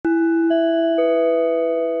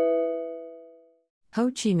Ho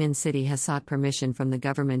Chi Minh City has sought permission from the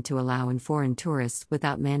government to allow in foreign tourists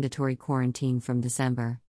without mandatory quarantine from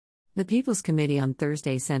December. The People's Committee on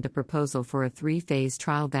Thursday sent a proposal for a 3-phase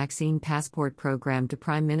trial vaccine passport program to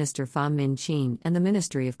Prime Minister Pham Minh Chinh and the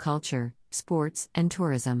Ministry of Culture, Sports, and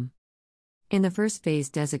Tourism. In the first phase,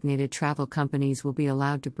 designated travel companies will be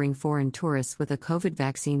allowed to bring foreign tourists with a COVID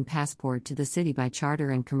vaccine passport to the city by charter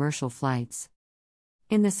and commercial flights.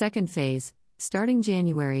 In the second phase, starting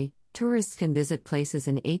January, tourists can visit places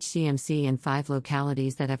in HCMC and 5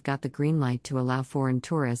 localities that have got the green light to allow foreign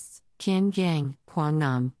tourists: Kiên Giang, Quang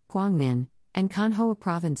Nam, Quang Minh, and Can Hoa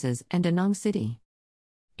provinces, and Da Nang City.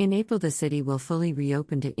 In April, the city will fully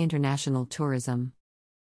reopen to international tourism.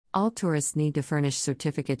 All tourists need to furnish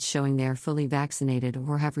certificates showing they are fully vaccinated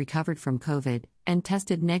or have recovered from COVID, and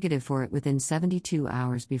tested negative for it within 72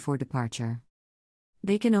 hours before departure.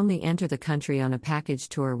 They can only enter the country on a package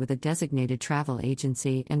tour with a designated travel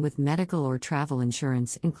agency and with medical or travel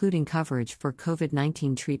insurance, including coverage for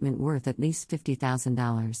COVID-19 treatment worth at least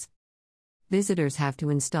 $50,000. Visitors have to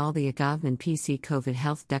install the Government PC COVID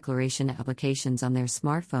Health Declaration applications on their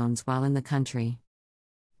smartphones while in the country.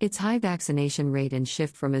 Its high vaccination rate and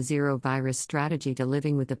shift from a zero-virus strategy to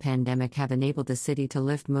living with the pandemic have enabled the city to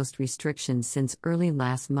lift most restrictions since early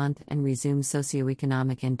last month and resume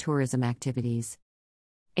socioeconomic and tourism activities.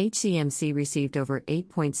 HCMC received over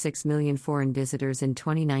 8.6 million foreign visitors in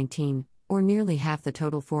 2019, or nearly half the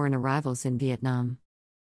total foreign arrivals in Vietnam.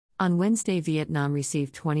 On Wednesday, Vietnam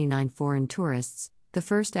received 29 foreign tourists, the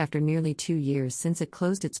first after nearly 2 years since it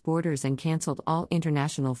closed its borders and cancelled all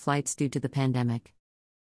international flights due to the pandemic.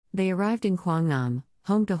 They arrived in Quang Nam,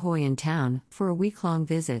 home to Hoi An Town, for a week-long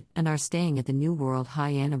visit and are staying at the New World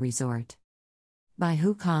Hai Ana Resort. By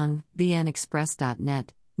Hu Kong,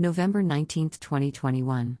 VNExpress.net, November 19,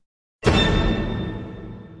 2021.